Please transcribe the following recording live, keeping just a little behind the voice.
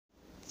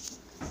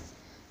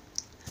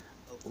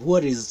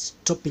What is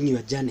stopping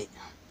your journey?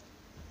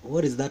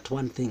 What is that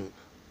one thing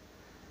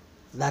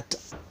that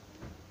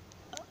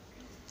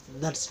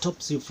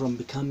stops you from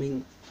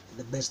becoming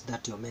the best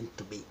that you're meant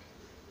to be?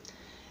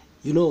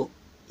 You know,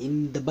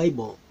 in the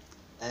Bible,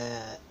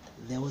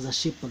 there was a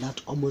ship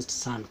that almost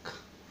sank,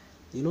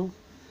 you know.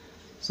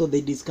 So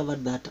they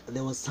discovered that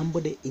there was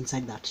somebody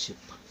inside that ship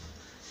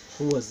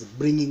who was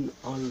bringing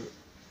all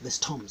the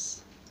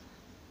storms.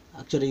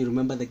 Actually, you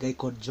remember the guy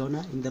called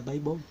Jonah in the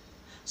Bible?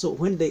 So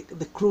when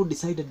the crew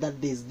decided that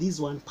there's this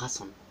one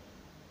person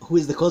who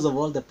is the cause of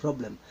all the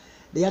problem,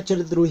 they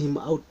actually threw him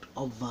out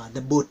of the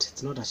boat.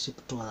 It's not a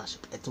ship, it was a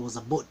ship, it was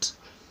a boat.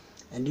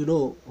 And you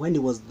know, when he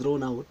was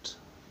thrown out,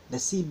 the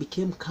sea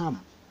became calm,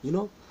 you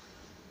know.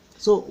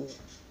 So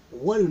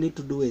what you need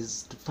to do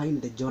is to find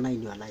the Jonah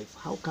in your life.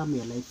 How come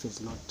your life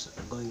is not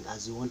going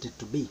as you want it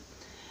to be?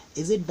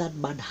 Is it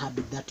that bad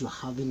habit that you're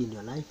having in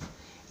your life?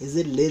 Is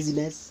it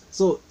laziness?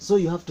 So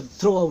you have to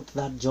throw out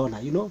that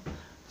Jonah, you know,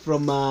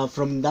 from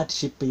that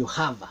ship you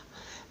have,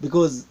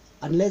 because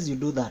unless you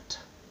do that,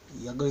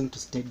 you're going to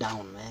stay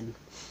down, man.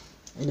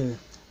 Anyway,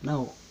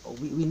 now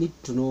we need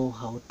to know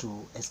how to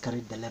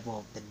escalate the level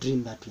of the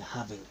dream that we're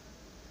having,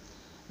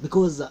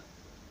 because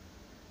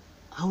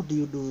how do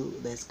you do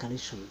the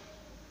escalation?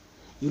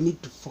 You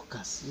need to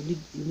focus. You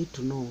need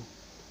to know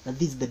that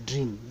this is the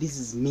dream, this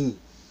is me,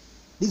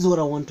 this is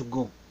where I want to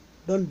go.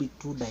 Don't be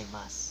too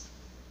diverse.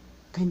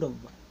 Kind of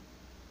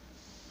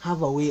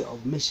have a way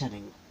of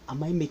measuring,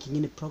 am I making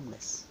any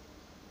progress?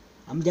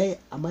 Am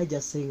I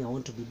just saying I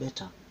want to be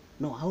better?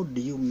 No, how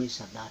do you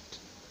measure that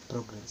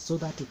progress so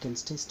that you can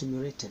stay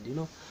stimulated? You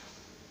know,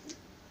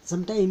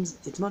 sometimes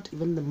it's not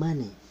even the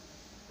money,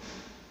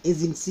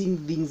 it's in seeing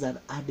things are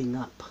adding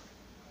up.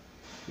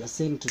 You're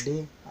saying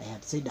today, I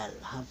had said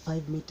I'll have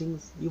 5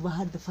 meetings. You've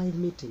had the 5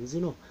 meetings,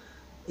 you know.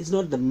 It's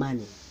not the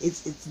money.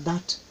 It's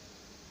that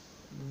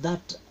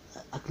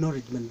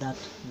acknowledgement that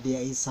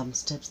there is some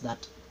steps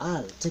that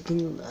are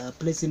taking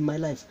place in my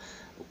life.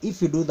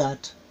 If you do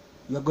that,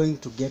 you're going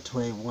to get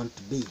where you want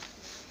to be.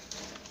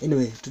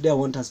 Anyway, today I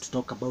want us to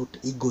talk about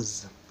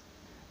egos.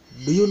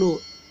 Do you know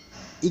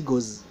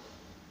egos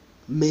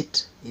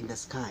mate in the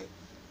sky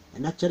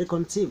and actually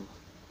conceive?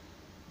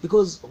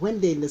 Because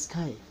when they're in the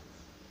sky,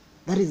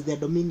 that is their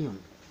dominion.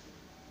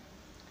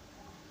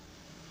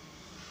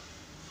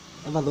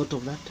 Ever thought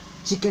of that?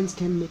 Chickens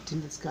can mate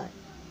in the sky.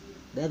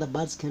 The other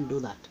birds can do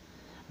that.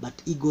 But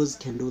egos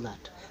can do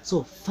that.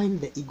 So find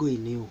the ego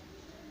in you.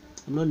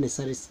 I'm not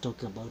necessarily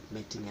talking about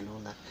mating and all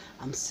that.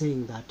 I'm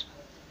saying that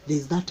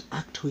there's that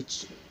act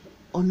which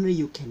only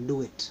you can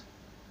do it.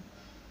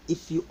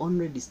 If you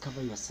only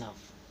discover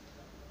yourself,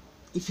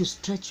 if you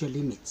stretch your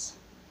limits,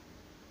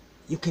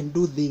 you can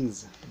do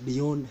things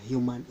beyond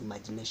human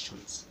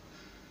imaginations.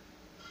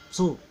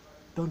 So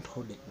don't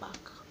hold it back.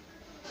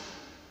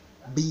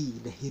 Be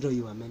the hero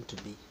you are meant to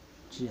be.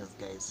 Cheers,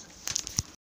 guys.